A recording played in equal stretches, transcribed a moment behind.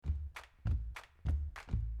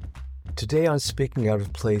Today on Speaking Out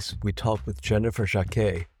of Place, we talk with Jennifer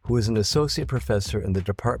JACQUET, who is an associate professor in the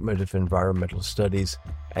Department of Environmental Studies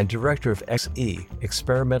and director of XE,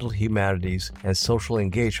 Experimental Humanities and Social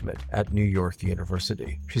Engagement at New York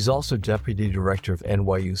University. She's also deputy director of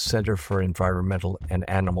NYU's Center for Environmental and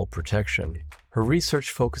Animal Protection. Her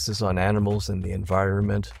research focuses on animals and the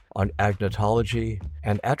environment, on agnotology,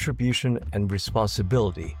 and attribution and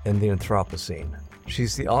responsibility in the Anthropocene.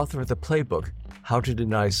 She's the author of the Playbook, How to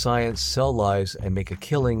Deny Science, Sell Lies, and Make a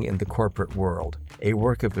Killing in the Corporate World, a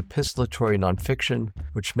work of epistolatory nonfiction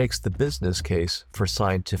which makes the business case for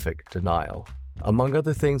scientific denial. Among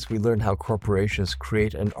other things, we learn how corporations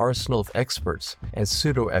create an arsenal of experts and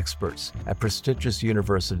pseudo-experts at prestigious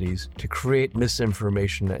universities to create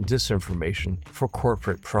misinformation and disinformation for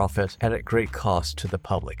corporate profit and at great cost to the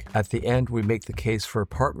public. At the end, we make the case for a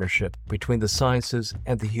partnership between the sciences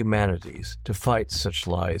and the humanities to fight such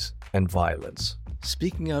lies and violence.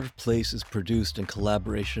 Speaking Out of Place is produced in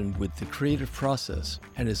collaboration with The Creative Process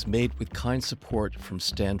and is made with kind support from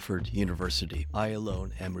Stanford University. I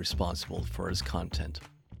alone am responsible for its content.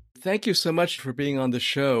 Thank you so much for being on the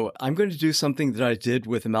show. I'm going to do something that I did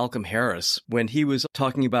with Malcolm Harris when he was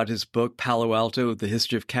talking about his book, Palo Alto, The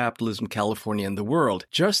History of Capitalism, California, and the World.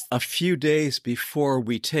 Just a few days before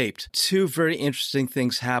we taped, two very interesting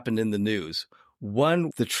things happened in the news. One,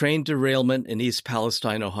 the train derailment in East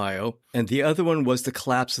Palestine, Ohio, and the other one was the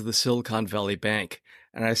collapse of the Silicon Valley Bank.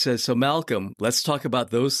 And I said, so Malcolm, let's talk about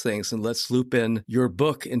those things and let's loop in your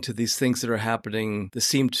book into these things that are happening that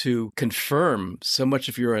seem to confirm so much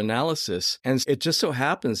of your analysis. And it just so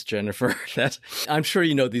happens, Jennifer, that I'm sure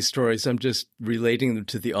you know these stories. I'm just relating them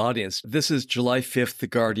to the audience. This is July 5th, The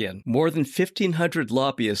Guardian. More than 1,500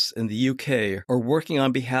 lobbyists in the UK are working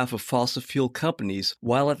on behalf of fossil fuel companies,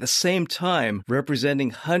 while at the same time representing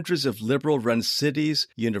hundreds of liberal-run cities,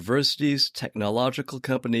 universities, technological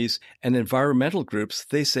companies, and environmental groups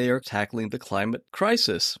they say are tackling the climate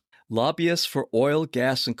crisis. Lobbyists for oil,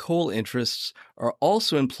 gas, and coal interests are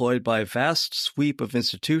also employed by a vast sweep of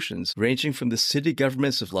institutions, ranging from the city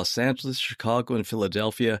governments of Los Angeles, Chicago, and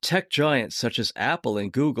Philadelphia, tech giants such as Apple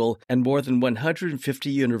and Google, and more than 150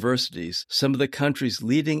 universities, some of the country's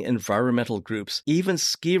leading environmental groups, even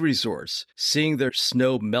ski resorts, seeing their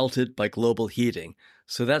snow melted by global heating.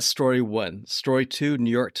 So that's story one. Story two, New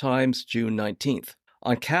York Times, June 19th.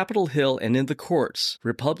 On Capitol Hill and in the courts,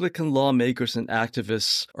 Republican lawmakers and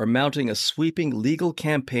activists are mounting a sweeping legal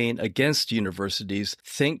campaign against universities,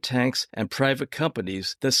 think tanks, and private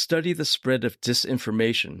companies that study the spread of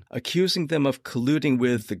disinformation, accusing them of colluding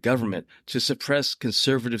with the government to suppress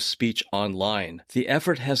conservative speech online. The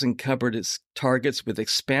effort has encumbered its targets with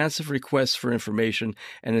expansive requests for information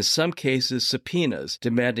and in some cases subpoenas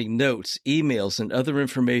demanding notes, emails, and other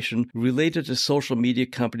information related to social media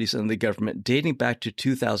companies and the government dating back to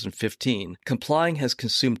 2015. Complying has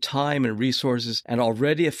consumed time and resources and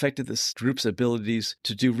already affected this group's abilities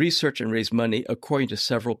to do research and raise money, according to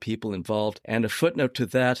several people involved. And a footnote to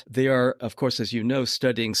that, they are, of course, as you know,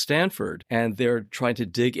 studying Stanford, and they're trying to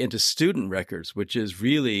dig into student records, which is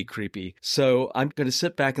really creepy. So I'm going to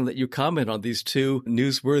sit back and let you comment on these two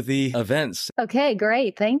newsworthy events. Okay,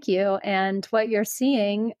 great. Thank you. And what you're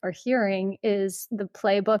seeing or hearing is the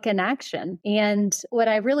playbook in action. And what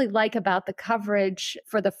I really like about the coverage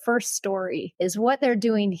for the first story is what they're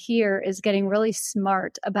doing here is getting really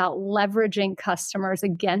smart about leveraging customers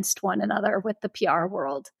against one another with the PR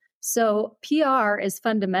world. So PR is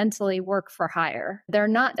fundamentally work for hire. They're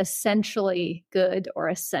not essentially good or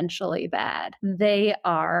essentially bad. They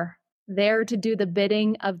are there to do the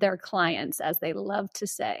bidding of their clients, as they love to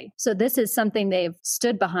say. So this is something they've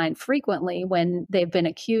stood behind frequently when they've been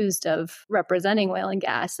accused of representing oil and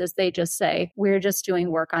gas, is they just say, we're just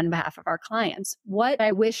doing work on behalf of our clients. What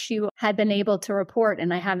I wish you had been able to report,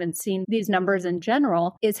 and I haven't seen these numbers in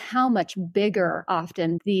general, is how much bigger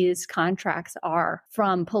often these contracts are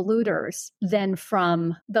from polluters than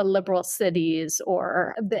from the liberal cities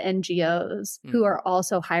or the NGOs who are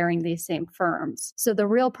also hiring these same firms. So the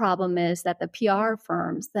real problem is that the PR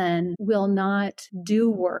firms then will not do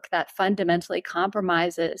work that fundamentally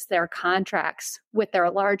compromises their contracts with their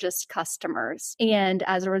largest customers. And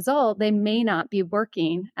as a result, they may not be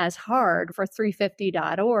working as hard for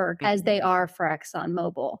 350.org as they are for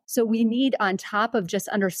ExxonMobil. So we need, on top of just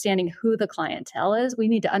understanding who the clientele is, we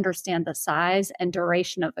need to understand the size and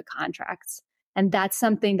duration of the contracts. And that's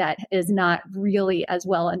something that is not really as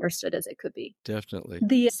well understood as it could be. Definitely.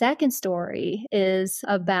 The second story is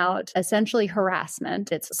about essentially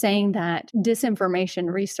harassment. It's saying that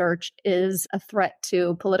disinformation research is a threat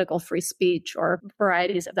to political free speech or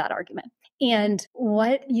varieties of that argument. And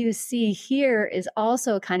what you see here is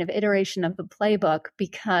also a kind of iteration of the playbook,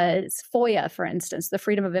 because FOIA, for instance, the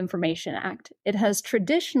Freedom of Information Act, it has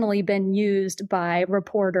traditionally been used by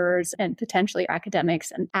reporters and potentially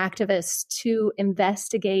academics and activists to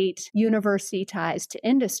investigate university ties to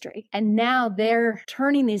industry. And now they're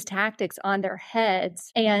turning these tactics on their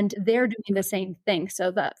heads, and they're doing the same thing. So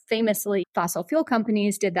the famously fossil fuel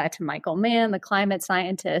companies did that to Michael Mann, the climate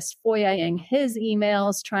scientist, FOIAing his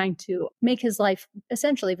emails, trying to make his life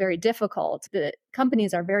essentially very difficult. The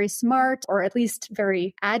companies are very smart, or at least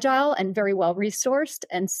very agile and very well resourced.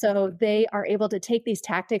 And so they are able to take these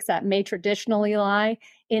tactics that may traditionally lie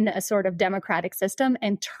in a sort of democratic system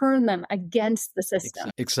and turn them against the system.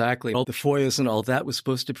 Exactly. All the FOIAs and all that was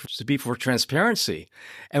supposed to be for transparency.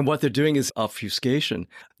 And what they're doing is obfuscation.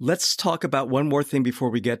 Let's talk about one more thing before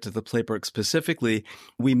we get to the playbook specifically.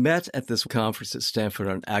 We met at this conference at Stanford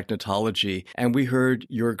on agnotology, and we heard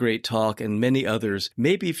your great talk and many others.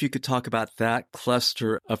 Maybe if you could talk about that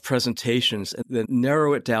cluster of presentations and then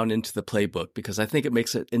narrow it down into the playbook, because I think it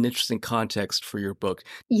makes it an interesting context for your book.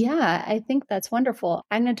 Yeah, I think that's wonderful.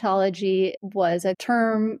 Agnotology was a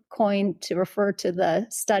term coined to refer to the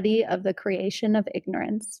study of the creation of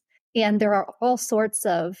ignorance. And there are all sorts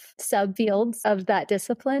of subfields of that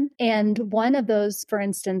discipline. And one of those, for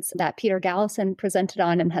instance, that Peter Gallison presented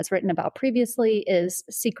on and has written about previously is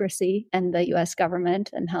secrecy and the US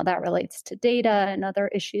government and how that relates to data and other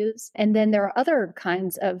issues. And then there are other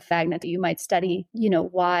kinds of agnot. You might study,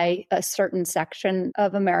 why a certain section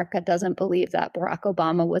of America doesn't believe that Barack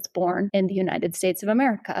Obama was born in the United States of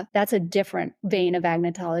America. That's a different vein of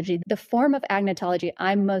agnotology. The form of agnotology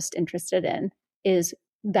I'm most interested in is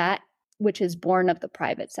that which is born of the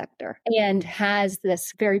private sector and has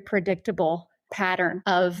this very predictable pattern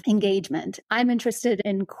of engagement. I'm interested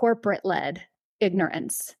in corporate-led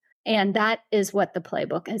ignorance, and that is what the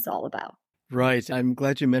playbook is all about. Right. I'm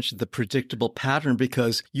glad you mentioned the predictable pattern,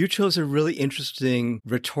 because you chose a really interesting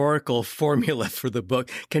rhetorical formula for the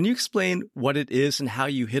book. Can you explain what it is and how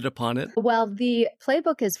you hit upon it? Well, the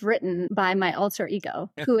playbook is written by my alter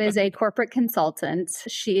ego, who is a corporate consultant.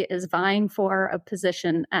 She is vying for a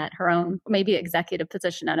position at her own, maybe executive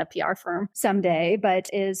position at a PR firm someday, but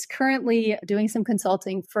is currently doing some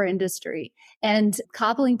consulting for industry and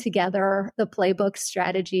cobbling together the playbook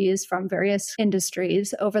strategies from various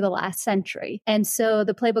industries over the last century. And so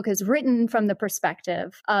the playbook is written from the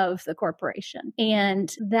perspective of the corporation.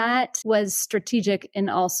 And that was strategic in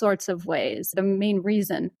all sorts of ways. The main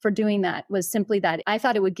reason for doing that was simply that I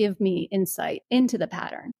thought it would give me insight into the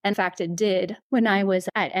pattern. In fact, it did. When I was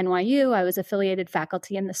at NYU, I was affiliated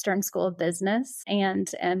faculty in the Stern School of Business and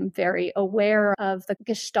am very aware of the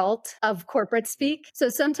gestalt of corporate speak. So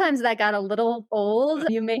sometimes that got a little old.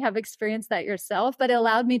 You may have experienced that yourself, but it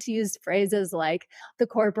allowed me to use phrases like the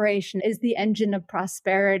corporation is the engine of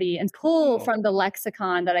prosperity and pull from the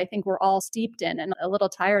lexicon that I think we're all steeped in and a little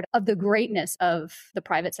tired of the greatness of the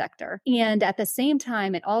private sector. And at the same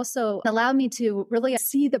time, it also allowed me to really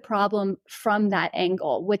see the problem from that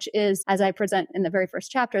angle, which is, as I present in the very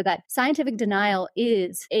first chapter, that scientific denial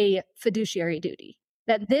is a fiduciary duty.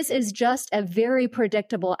 That this is just a very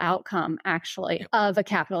predictable outcome, actually, of a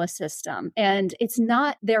capitalist system. And it's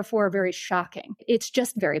not, therefore, very shocking. It's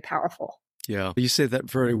just very powerful. Yeah, you say that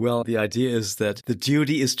very well. The idea is that the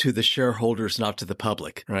duty is to the shareholders, not to the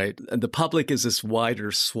public, right? And the public is this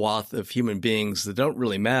wider swath of human beings that don't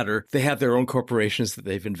really matter. They have their own corporations that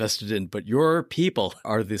they've invested in, but your people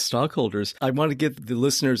are the stockholders. I want to give the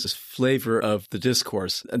listeners a flavor of the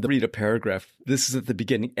discourse and read a paragraph. This is at the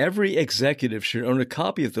beginning. Every executive should own a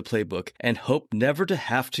copy of the playbook and hope never to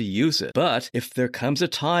have to use it. But if there comes a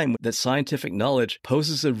time that scientific knowledge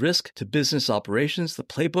poses a risk to business operations, the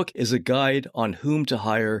playbook is a guide on whom to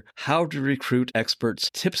hire, how to recruit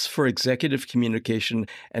experts, tips for executive communication,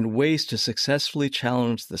 and ways to successfully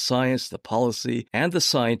challenge the science, the policy, and the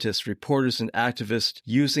scientists, reporters, and activists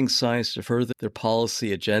using science to further their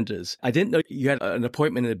policy agendas. I didn't know you had an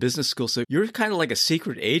appointment in a business school, so you're kind of like a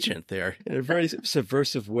secret agent there in a very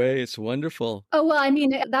subversive way. It's wonderful. Oh, well, I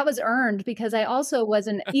mean, that was earned because I also was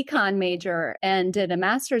an econ major and did a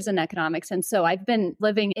master's in economics. And so I've been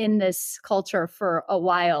living in this culture for a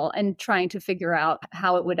while and trying to figure out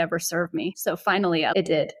how it would ever serve me. So finally, it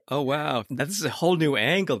did. Oh, wow. That's a whole new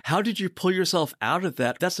angle. How did you pull yourself out of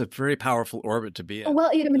that? That's a very powerful orbit to be in.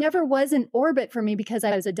 Well, it never was an orbit for me because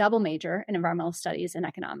I was a double major in environmental studies and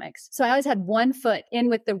economics. So I always had one foot in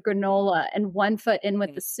with the granola and one foot in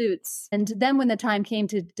with the suits. And then when the time came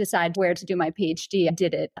to decide where to do my PhD, I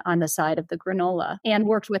did it on the side of the granola and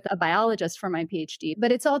worked with a biologist for my PhD.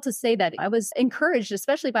 But it's all to say that I was encouraged,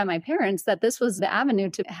 especially by my parents, that this was the avenue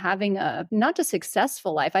to having a not just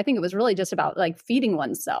successful life. I think it was really just about like feeding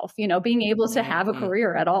oneself, being able to have a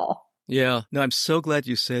career at all. Yeah, no, I'm so glad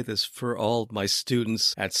you say this for all my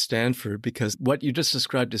students at Stanford, because what you just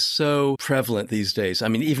described is so prevalent these days. I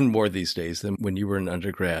mean, even more these days than when you were an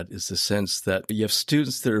undergrad, is the sense that you have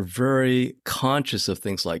students that are very conscious of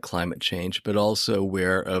things like climate change, but also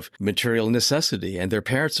aware of material necessity. And their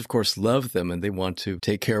parents, of course, love them and they want to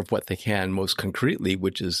take care of what they can most concretely,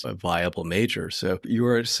 which is a viable major. So you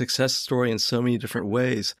are a success story in so many different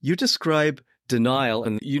ways. You describe denial,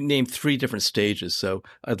 and you named 3 different stages. So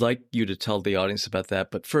I'd like you to tell the audience about that.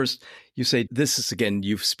 But first, you say, this is again,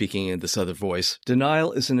 you speaking in this other voice.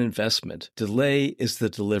 Denial is an investment. Delay is the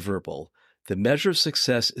deliverable. The measure of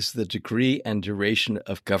success is the degree and duration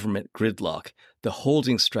of government gridlock, the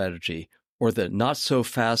holding strategy, or the not so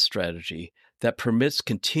fast strategy that permits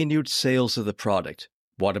continued sales of the product.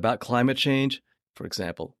 What about climate change? For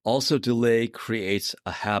example, also delay creates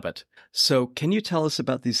a habit. So can you tell us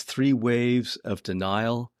about these 3 waves of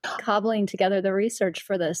denial? Cobbling together the research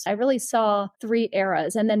for this, I really saw 3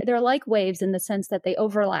 eras, and then they're like waves in the sense that they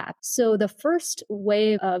overlap. So the first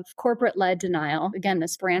wave of corporate-led denial, again,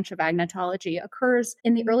 this branch of agnotology, occurs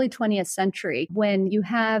in the early 20th century when you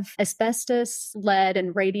have asbestos, lead,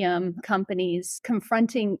 and radium companies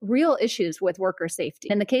confronting real issues with worker safety.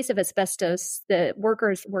 In the case of asbestos, the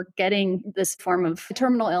workers were getting this form of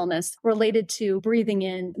terminal illness related to breathing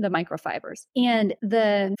in the microfibers. And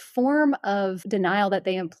the form of denial that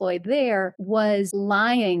they employed there was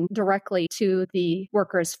lying directly to the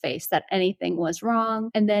worker's face that anything was wrong.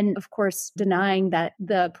 And then, of course, denying that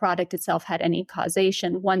the product itself had any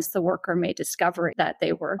causation once the worker made discovery that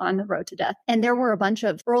they were on the road to death. And there were a bunch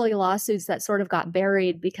of early lawsuits that sort of got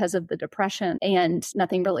buried because of the Depression, and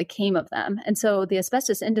nothing really came of them. And so the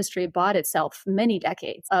asbestos industry bought itself many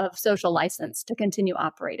decades of social license to continue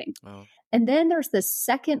operating. Wow. And then there's this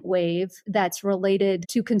second wave that's related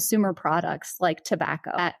to consumer products like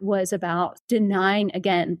tobacco. That was about denying,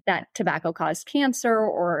 again, that tobacco caused cancer,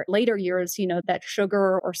 or later years, that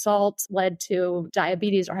sugar or salt led to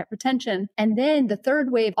diabetes or hypertension. And then the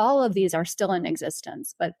third wave, all of these are still in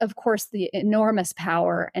existence. But of course, the enormous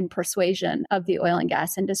power and persuasion of the oil and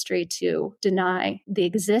gas industry to deny the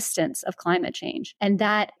existence of climate change. And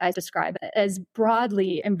that I describe as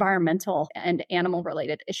broadly environmental and animal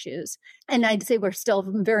related issues. And I'd say we're still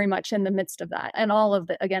very much in the midst of that and all of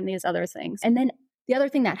these other things. And then the other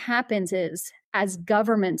thing that happens is as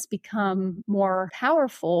governments become more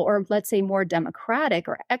powerful, or let's say more democratic,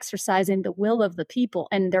 or exercising the will of the people,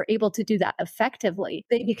 and they're able to do that effectively,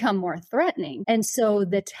 they become more threatening. And so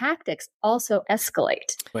the tactics also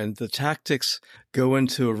escalate. And the tactics go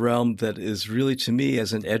into a realm that is really, to me,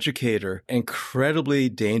 as an educator, incredibly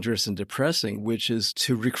dangerous and depressing, which is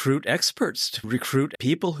to recruit experts, to recruit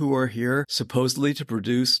people who are here supposedly to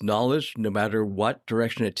produce knowledge. No matter what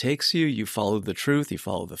direction it takes you, you follow the truth, you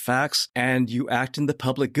follow the facts, and you act in the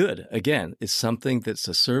public good. Again, it's something that's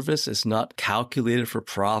a service. It's not calculated for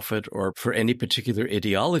profit or for any particular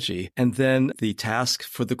ideology. And then the task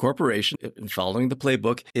for the corporation, in following the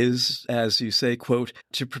playbook, is, as you say, quote,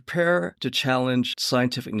 to prepare to challenge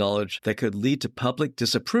scientific knowledge that could lead to public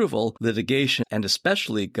disapproval, litigation, and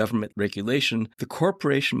especially government regulation. The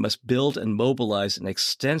corporation must build and mobilize an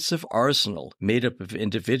extensive arsenal made up of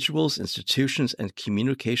individuals, institutions, and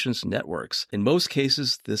communications networks. In most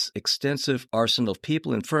cases, this extensive arsenal of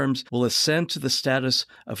people and firms will ascend to the status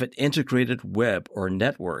of an integrated web or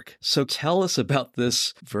network. So tell us about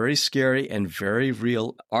this very scary and very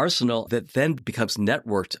real arsenal that then becomes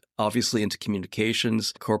networked, obviously, into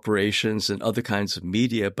communications, corporations, and other kinds of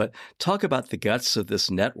media. But talk about the guts of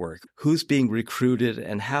this network. Who's being recruited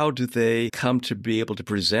and how do they come to be able to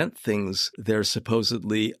present things that are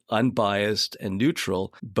supposedly unbiased and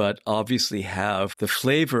neutral, but obviously have the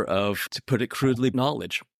flavor of, to put it crudely,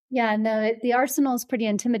 knowledge? Yeah, no, the arsenal is pretty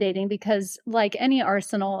intimidating because like any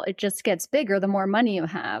arsenal, it just gets bigger the more money you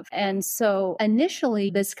have. And so initially,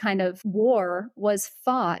 this kind of war was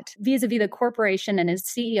fought vis-a-vis the corporation and its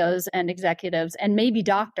CEOs and executives, and maybe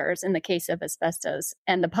doctors in the case of asbestos,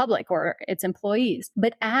 and the public or its employees.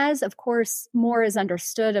 But as, of course, more is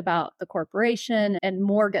understood about the corporation and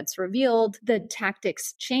more gets revealed, the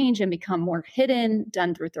tactics change and become more hidden,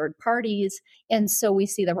 done through third parties. And so we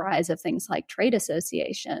see the rise of things like trade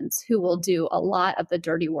associations humans who will do a lot of the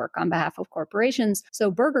dirty work on behalf of corporations.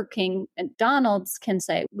 So Burger King and McDonald's can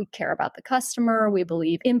say, we care about the customer, we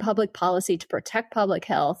believe in public policy to protect public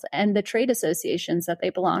health, and the trade associations that they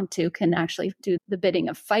belong to can actually do the bidding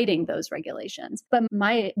of fighting those regulations. But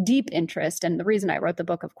my deep interest, and the reason I wrote the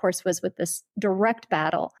book, of course, was with this direct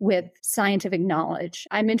battle with scientific knowledge.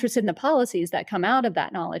 I'm interested in the policies that come out of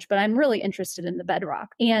that knowledge, but I'm really interested in the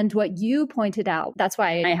bedrock. And what you pointed out, that's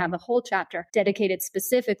why I have a whole chapter dedicated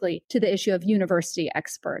specifically to the issue of university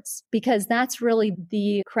experts, because that's really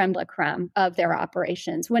the creme de la creme of their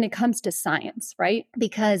operations when it comes to science, right?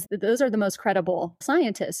 Because those are the most credible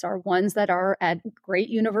scientists, are ones that are at great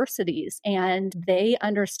universities. And they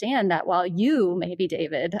understand that while you, maybe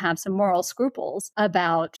David, have some moral scruples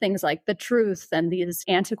about things like the truth and these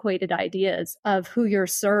antiquated ideas of who you're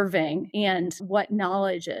serving and what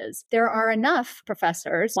knowledge is, there are enough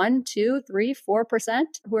professors, 1, 2, 3, 4%,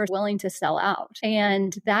 who are willing to sell out.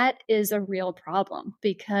 And that is a real problem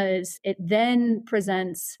because it then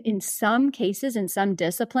presents, in some cases, in some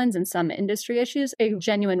disciplines, in some industry issues, a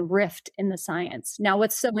genuine rift in the science. Now,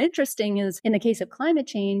 what's so interesting is in the case of climate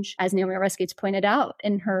change, as Naomi Oreskes pointed out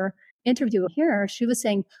in her interview here, she was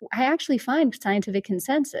saying, I actually find scientific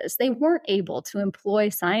consensus. They weren't able to employ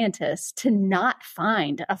scientists to not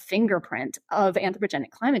find a fingerprint of anthropogenic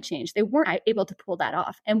climate change. They weren't able to pull that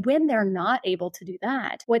off. And when they're not able to do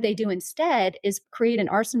that, what they do instead is create an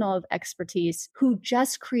arsenal of expertise who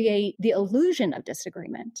just create the illusion of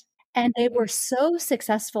disagreement. And they were so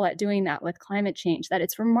successful at doing that with climate change that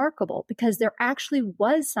it's remarkable because there actually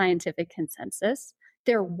was scientific consensus.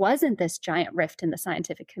 There wasn't this giant rift in the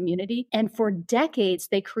scientific community. And for decades,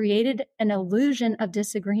 they created an illusion of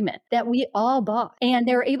disagreement that we all bought. And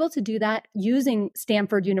they were able to do that using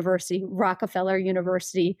Stanford University, Rockefeller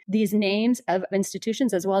University, these names of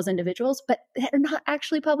institutions as well as individuals, but they're not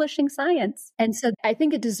actually publishing science. And so I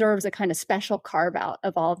think it deserves a kind of special carve out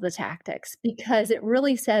of all of the tactics because it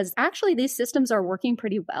really says, actually, these systems are working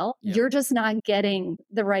pretty well. Yeah. You're just not getting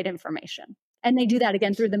the right information. And they do that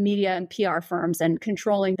again through the media and PR firms and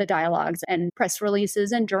controlling the dialogues and press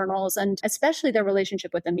releases and journals. And especially their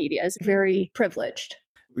relationship with the media is very privileged.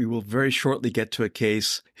 We will very shortly get to a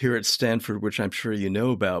case here at Stanford, which I'm sure you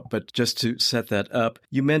know about. But just to set that up,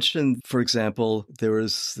 you mentioned, for example, there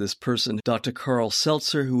was this person, Dr. Carl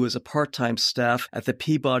Seltzer, who was a part-time staff at the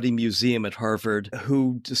Peabody Museum at Harvard,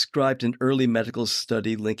 who described an early medical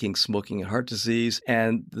study linking smoking and heart disease.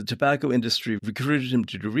 And the tobacco industry recruited him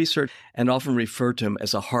to do research and often referred to him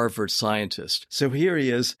as a Harvard scientist. So here he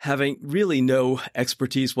is, having really no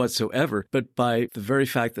expertise whatsoever, but by the very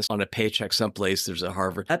fact that on a paycheck someplace there's a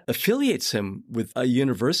Harvard, that affiliates him with a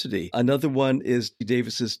university. Another one is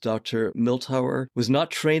Davis's Dr. Miltauer, was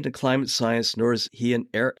not trained in climate science, nor is he an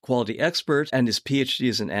air quality expert, and his PhD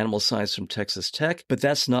is in animal science from Texas Tech, but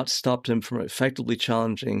that's not stopped him from effectively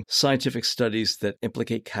challenging scientific studies that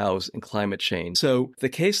implicate cows in climate change. So the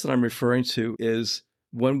case that I'm referring to is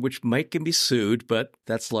one which might can be sued, but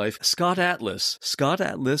that's life. Scott Atlas. Scott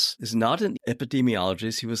Atlas is not an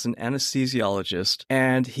epidemiologist. He was an anesthesiologist,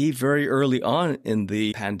 and he very early on in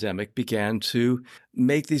the pandemic began to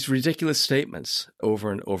make these ridiculous statements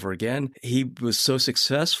over and over again. He was so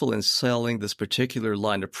successful in selling this particular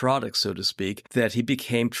line of products, so to speak, that he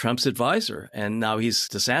became Trump's advisor, and now he's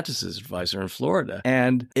DeSantis' advisor in Florida.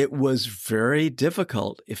 And it was very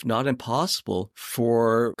difficult, if not impossible,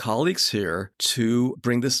 for colleagues here to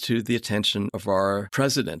bring this to the attention of our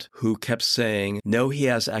president, who kept saying, no, he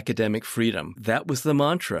has academic freedom. That was the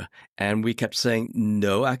mantra. And we kept saying,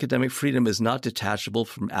 no, academic freedom is not detachable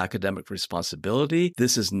from academic responsibility.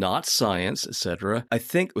 This is not science, etc. I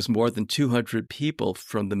think it was more than 200 people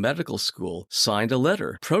from the medical school signed a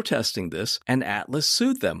letter protesting this, and Atlas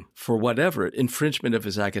sued them for whatever infringement of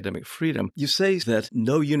his academic freedom. You say that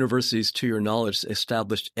no universities, to your knowledge,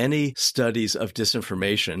 established any studies of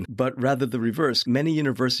disinformation, but rather the reverse. Many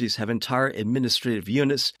universities have entire administrative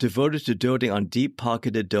units devoted to doting on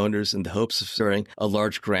deep-pocketed donors in the hopes of securing a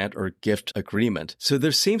large grant or gift agreement. So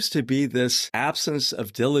there seems to be this absence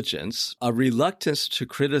of diligence, a reluctance to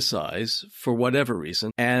criticize for whatever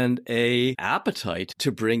reason, and a appetite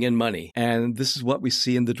to bring in money. And this is what we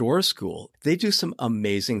see in the Doors School. They do some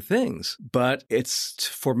amazing things, but it's,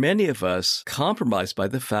 for many of us, compromised by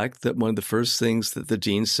the fact that one of the first things that the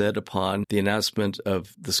dean said upon the announcement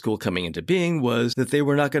of the school coming into being was that they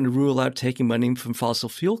were not going to rule out taking money from fossil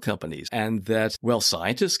fuel companies, and that, well,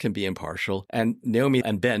 scientists can be impartial. And Naomi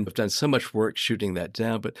and Ben have done so much work shooting that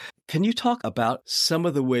down. But can you talk about some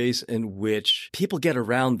of the ways in which people get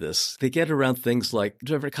around this? They get around things like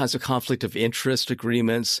different kinds of conflict of interest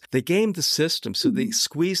agreements. They game the system, so they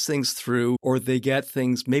squeeze things through, or they get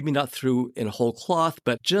things maybe not through in whole cloth,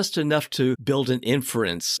 but just enough to build an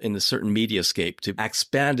inference in a certain mediascape to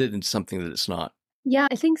expand it into something that it's not. Yeah,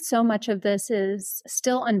 I think so much of this is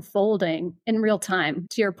still unfolding in real time.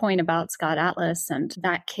 To your point about Scott Atlas and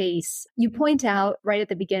that case, you point out right at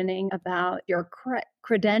the beginning about your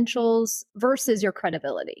credentials versus your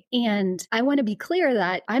credibility. And I want to be clear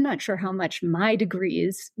that I'm not sure how much my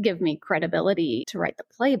degrees give me credibility to write the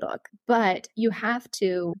playbook, but you have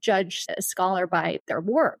to judge a scholar by their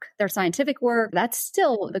work, their scientific work. That's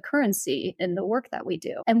still the currency in the work that we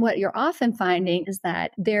do. And what you're often finding is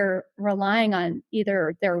that they're relying on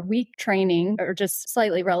either their weak training or just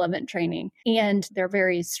slightly relevant training and their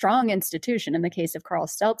very strong institution, in the case of Carl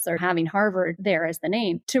Stelzer, having Harvard there as the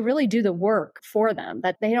name, to really do the work for them.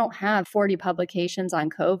 That they don't have 40 publications on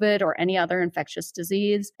COVID or any other infectious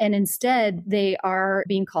disease. And instead, they are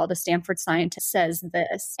being called a Stanford scientist says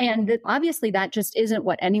this. And obviously, that just isn't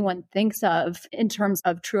what anyone thinks of in terms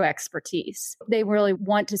of true expertise. They really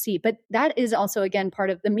want to see. But that is also, again, part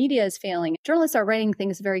of the media is failing. Journalists are writing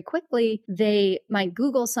things very quickly. They might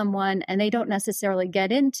Google someone and they don't necessarily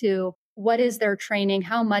get into what is their training?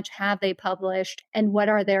 How much have they published? And what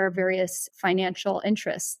are their various financial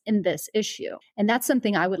interests in this issue? And that's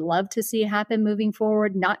something I would love to see happen moving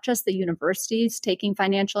forward, not just the universities taking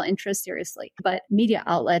financial interest seriously, but media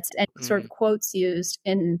outlets and sort of quotes used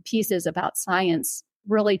in pieces about science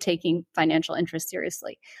really taking financial interest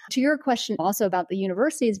seriously. To your question also about the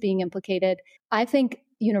universities being implicated, I think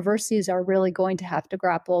universities are really going to have to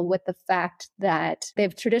grapple with the fact that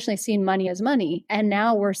they've traditionally seen money as money. And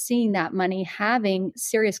now we're seeing that money having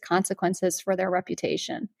serious consequences for their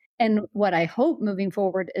reputation. And what I hope moving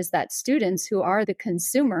forward is that students who are the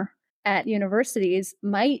consumer at universities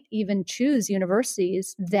might even choose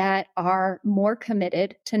universities that are more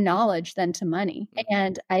committed to knowledge than to money.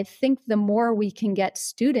 And I think the more we can get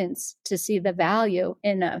students to see the value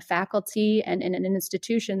in a faculty and in an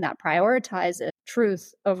institution that prioritizes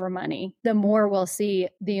truth over money, the more we'll see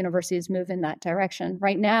the universities move in that direction.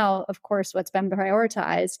 Right now, of course, what's been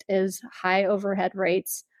prioritized is high overhead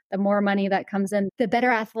rates. The more money that comes in, the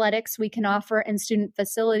better athletics we can offer in student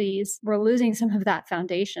facilities. We're losing some of that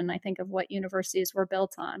foundation, I think, of what universities were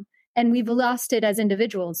built on. And we've lost it as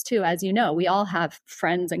individuals too. As you know, we all have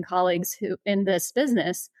friends and colleagues who in this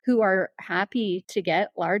business who are happy to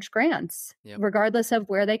get large grants, regardless of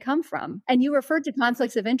where they come from. And you referred to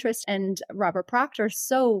conflicts of interest, and Robert Proctor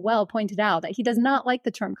so well pointed out that he does not like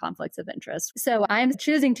the term conflicts of interest. So I'm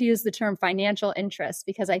choosing to use the term financial interest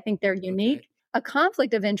because I think they're unique. Okay. A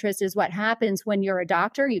conflict of interest is what happens when you're a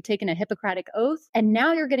doctor, you've taken a Hippocratic oath, and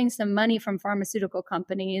now you're getting some money from pharmaceutical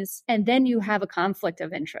companies, and then you have a conflict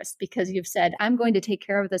of interest because you've said, I'm going to take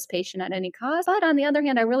care of this patient at any cost. But on the other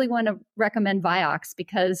hand, I really want to recommend Vioxx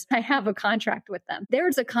because I have a contract with them.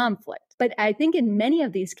 There's a conflict. But I think in many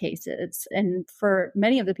of these cases, and for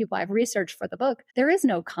many of the people I've researched for the book, there is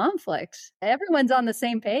no conflict. Everyone's on the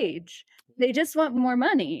same page. They just want more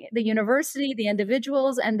money. The university, the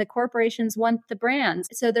individuals, and the corporations want the brands.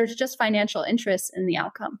 So there's just financial interest in the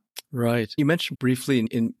outcome. Right. You mentioned briefly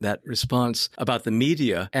in that response about the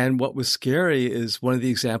media. And what was scary is one of the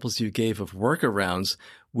examples you gave of workarounds,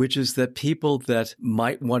 which is that people that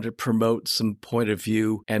might want to promote some point of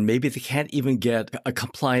view and maybe they can't even get a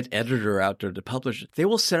compliant editor out there to publish it, they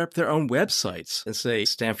will set up their own websites and say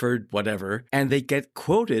Stanford, whatever, and they get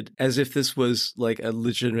quoted as if this was like a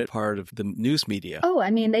legitimate part of the news media. Oh,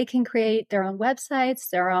 I mean, they can create their own websites,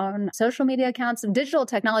 their own social media accounts. Digital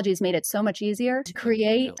technology has made it so much easier to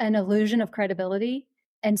create an illusion of credibility.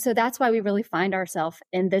 And so that's why we really find ourselves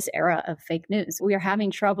in this era of fake news. We are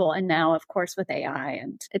having trouble. And now, of course, with AI,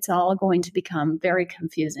 and it's all going to become very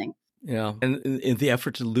confusing. Yeah. And in the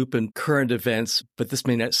effort to loop in current events, but this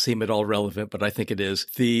may not seem at all relevant, but I think it is,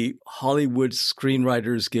 the Hollywood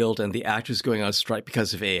Screenwriters Guild and the actors going on strike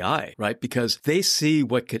because of AI, right? Because they see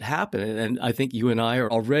what could happen. And I think you and I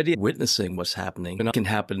are already witnessing what's happening and it can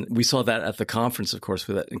happen. We saw that at the conference, of course,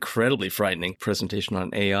 with that incredibly frightening presentation on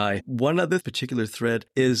AI. One other particular thread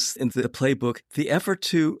is in the playbook, the effort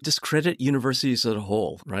to discredit universities as a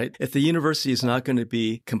whole, right? If the university is not going to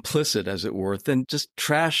be complicit, as it were, then just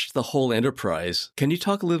trash the whole enterprise. Can you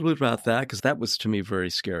talk a little bit about that? Because that was, to me, very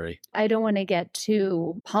scary. I don't want to get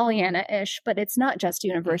too Pollyanna-ish, but it's not just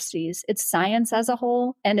universities. It's science as a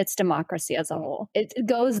whole and it's democracy as a whole. It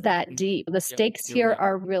goes that deep. The stakes here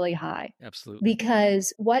are really high. Absolutely.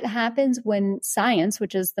 Because what happens when science,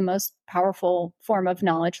 which is the most powerful form of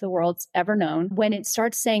knowledge the world's ever known, when it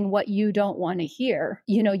starts saying what you don't want to hear,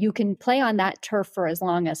 you can play on that turf for as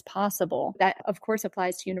long as possible. That, of course,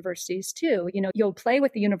 applies to universities too. You'll play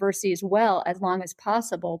with the universities well as long as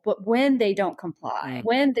possible, but when they don't comply,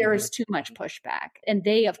 when there is too much pushback, and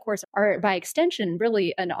they, of course, are by extension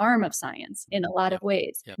really an arm of science in a lot of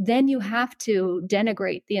ways, then you have to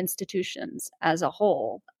denigrate the institutions as a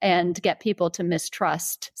whole and get people to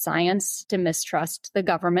mistrust science, to mistrust the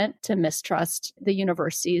government, to mistrust the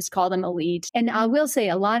universities, call them elite. And I will say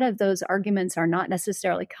a lot of those arguments are not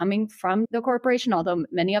necessarily coming from the corporation, although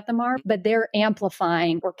many of them are, but they're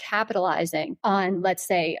amplifying or capitalizing on, let's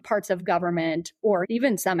say, parts of government or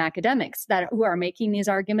even some academics who are making these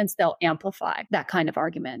arguments. They'll amplify that kind of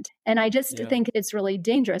argument. And I just think it's really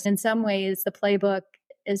dangerous. In some ways, the playbook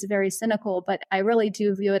is very cynical, but I really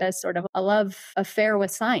do view it as sort of a love affair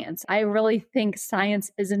with science. I really think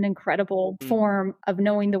science is an incredible form of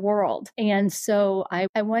knowing the world. And so I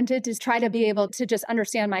wanted to try to be able to just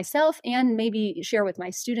understand myself and maybe share with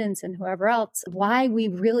my students and whoever else why we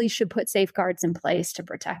really should put safeguards in place to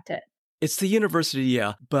protect it. It's the university,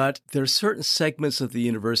 but there are certain segments of the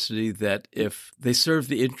university that if they serve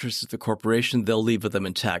the interests of the corporation, they'll leave them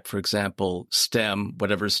intact. For example, STEM,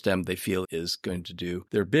 whatever STEM they feel is going to do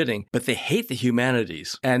their bidding, but they hate the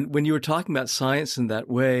humanities. And when you were talking about science in that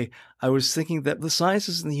way, I was thinking that the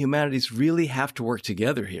sciences and the humanities really have to work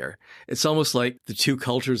together here. It's almost like the two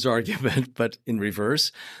cultures argument, but in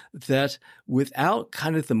reverse, that without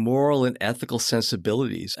kind of the moral and ethical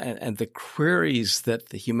sensibilities and the queries that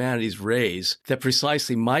the humanities raise that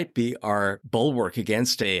precisely might be our bulwark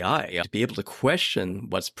against AI, to be able to question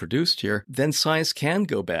what's produced here, then science can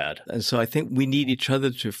go bad. And so I think we need each other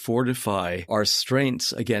to fortify our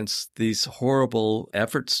strengths against these horrible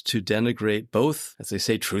efforts to denigrate both, as they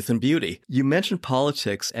say, truth and beauty. You mentioned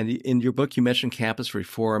politics, and in your book, you mentioned campus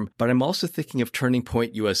reform, but I'm also thinking of Turning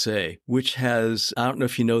Point USA, which has, I don't know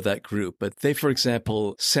if you know that group, but they, for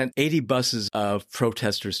example, sent 80 buses of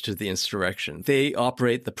protesters to the insurrection. They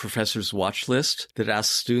operate the professor's watch list that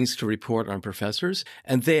asks students to report on professors,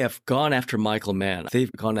 and they have gone after Michael Mann.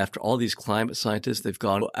 They've gone after all these climate scientists. They've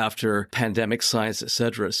gone after pandemic science,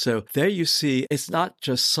 etc. So there you see, it's not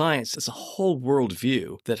just science, it's a whole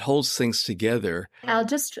worldview that holds things together. I'll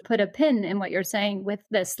just put a pin in what you're saying with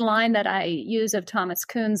this line that I use of Thomas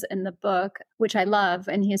Kuhn's in the book, which I love.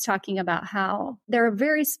 And he's talking about how there are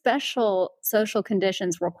very special social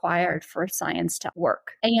conditions required for science to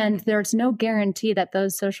work. And there's no guarantee that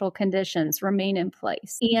those social conditions remain in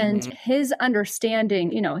place. And his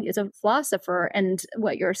understanding, he's a philosopher, and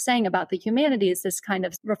what you're saying about the humanities, this kind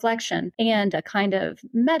of reflection and a kind of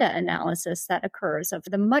meta-analysis that occurs of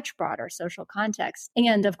the much broader social context.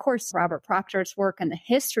 And of course, Robert Proctor's work and the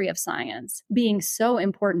history of science being so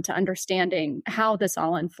important to understanding how this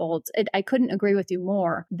all unfolds. I couldn't agree with you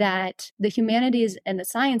more that the humanities and the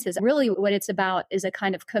sciences, really what it's about is a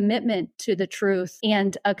kind of commitment to the truth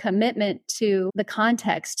and a commitment to the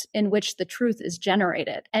context in which the truth is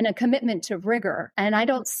generated and a commitment to rigor. And I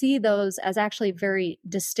don't see those as actually very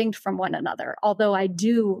distinct from one another, although I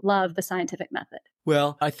do love the scientific method.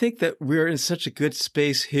 Well, I think that we're in such a good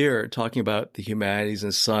space here talking about the humanities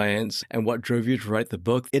and science and what drove you to write the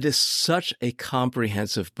book. It is such a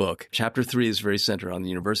comprehensive book. Chapter 3 is very centered on the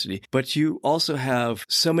university, but you also have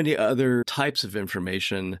so many other types of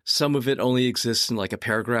information. Some of it only exists in like a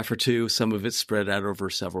paragraph or two. Some of it's spread out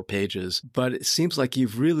over several pages, but it seems like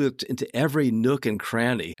you've really looked into every nook and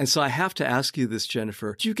cranny. And so I have to ask you this,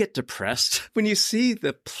 Jennifer, do you get depressed when you see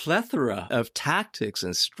the plethora of tactics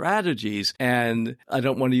and strategies and I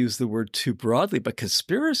don't want to use the word too broadly, but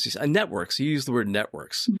conspiracies and networks. You use the word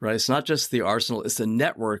networks, right? It's not just the arsenal, it's the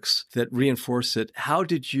networks that reinforce it. How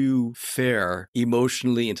did you fare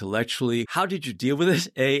emotionally, intellectually? How did you deal with it?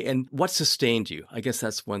 And what sustained you? I guess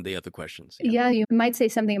that's one of the other questions. Yeah, you might say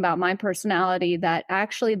something about my personality that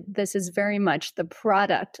actually this is very much the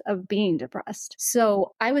product of being depressed.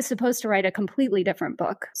 So I was supposed to write a completely different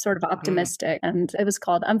book, sort of optimistic, and it was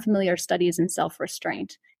called Unfamiliar Studies in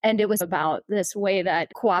Self-Restraint. And it was about this way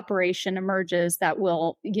that cooperation emerges that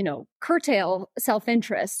will, curtail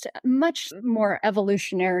self-interest, much more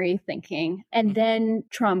evolutionary thinking. And then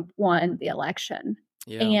Trump won the election.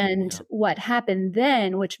 Yeah. And what happened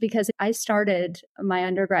then, which because I started my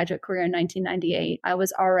undergraduate career in 1998, I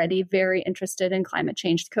was already very interested in climate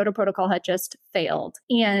change. The Kyoto Protocol had just failed.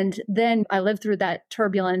 And then I lived through that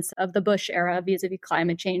turbulence of the Bush era vis-a-vis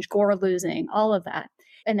climate change, Gore losing, all of that.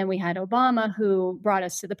 And then we had Obama, who brought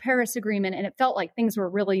us to the Paris Agreement, and it felt like things were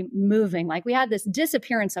really moving. Like we had this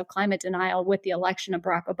disappearance of climate denial with the election of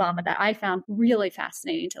Barack Obama that I found really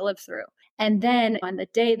fascinating to live through. And then on the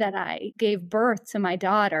day that I gave birth to my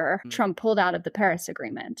daughter, Trump pulled out of the Paris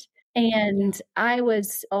Agreement. And I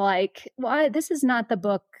was like, well, this is not the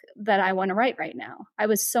book that I want to write right now. I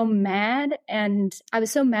was so mad. And I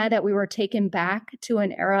was so mad that we were taken back to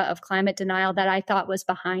an era of climate denial that I thought was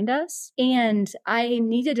behind us. And I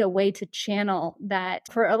needed a way to channel that.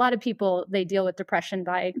 For a lot of people, they deal with depression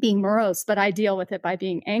by being morose, but I deal with it by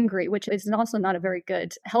being angry, which is also not a very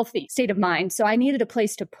good, healthy state of mind. So I needed a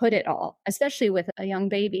place to put it all, especially with a young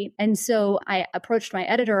baby. And so I approached my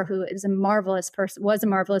editor, who is a marvelous person, was a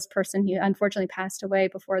marvelous person. He unfortunately passed away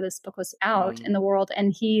before this book was out in the world.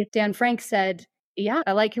 And Dan Frank said, yeah,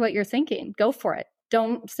 I like what you're thinking. Go for it.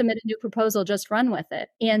 Don't submit a new proposal, just run with it.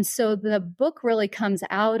 And so the book really comes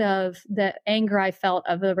out of the anger I felt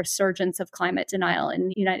of the resurgence of climate denial in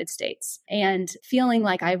the United States and feeling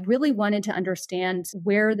like I really wanted to understand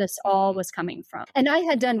where this all was coming from. And I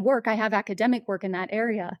had done work, I have academic work in that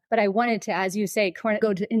area, but I wanted to, as you say,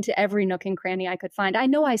 go into every nook and cranny I could find. I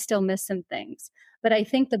know I still miss some things, but I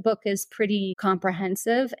think the book is pretty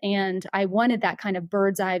comprehensive, and I wanted that kind of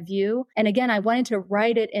bird's eye view. And again, I wanted to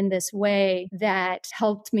write it in this way that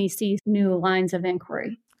helped me see new lines of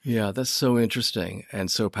inquiry. Yeah, that's so interesting and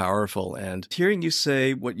so powerful. And hearing you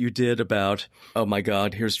say what you did about, oh my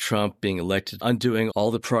God, here's Trump being elected, undoing all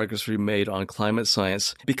the progress we made on climate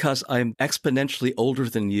science, because I'm exponentially older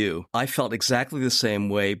than you, I felt exactly the same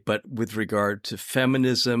way, but with regard to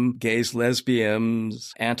feminism, gays,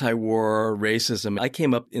 lesbians, anti-war, racism. I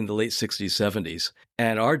came up in the late 60s, 70s.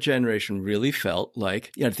 And our generation really felt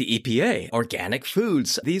like, the EPA, organic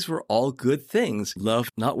foods, these were all good things. Love,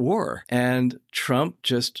 not war. And Trump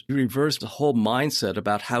just reversed the whole mindset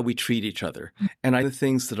about how we treat each other. And the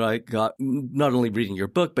things that I got, not only reading your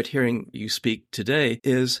book, but hearing you speak today,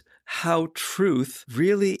 is how truth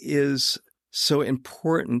really is so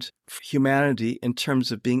important for humanity in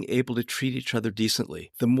terms of being able to treat each other decently.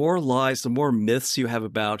 The more lies, the more myths you have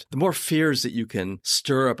about, the more fears that you can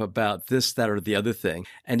stir up about this, that, or the other thing.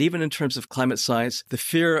 And even in terms of climate science, the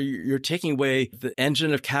fear, you're taking away the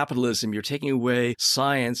engine of capitalism, you're taking away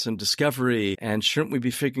science and discovery, and shouldn't we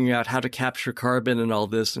be figuring out how to capture carbon and all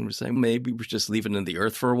this? And we're saying, maybe we should just leave it in the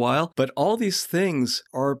earth for a while. But all these things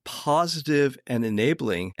are positive and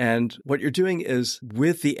enabling. And what you're doing is,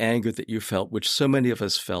 with the anger that you felt, which so many of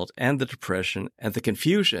us felt, and the depression and the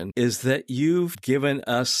confusion, is that you've given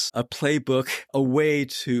us a playbook, a way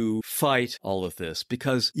to fight all of this,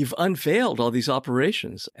 because you've unveiled all these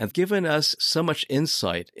operations and given us so much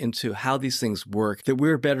insight into how these things work that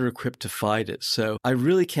we're better equipped to fight it. So I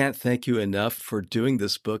really can't thank you enough for doing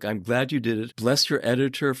this book. I'm glad you did it. Bless your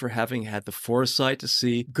editor for having had the foresight to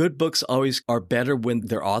see good books always are better when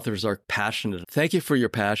their authors are passionate. Thank you for your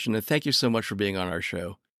passion, and thank you so much for being on our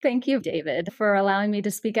show. Thank you, David, for allowing me to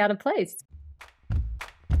speak out of place.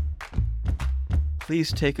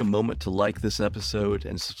 Please take a moment to like this episode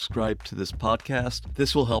and subscribe to this podcast.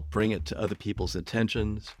 This will help bring it to other people's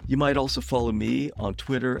attentions. You might also follow me on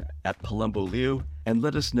Twitter @PalumboLeo and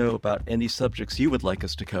let us know about any subjects you would like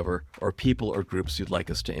us to cover or people or groups you'd like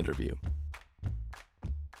us to interview.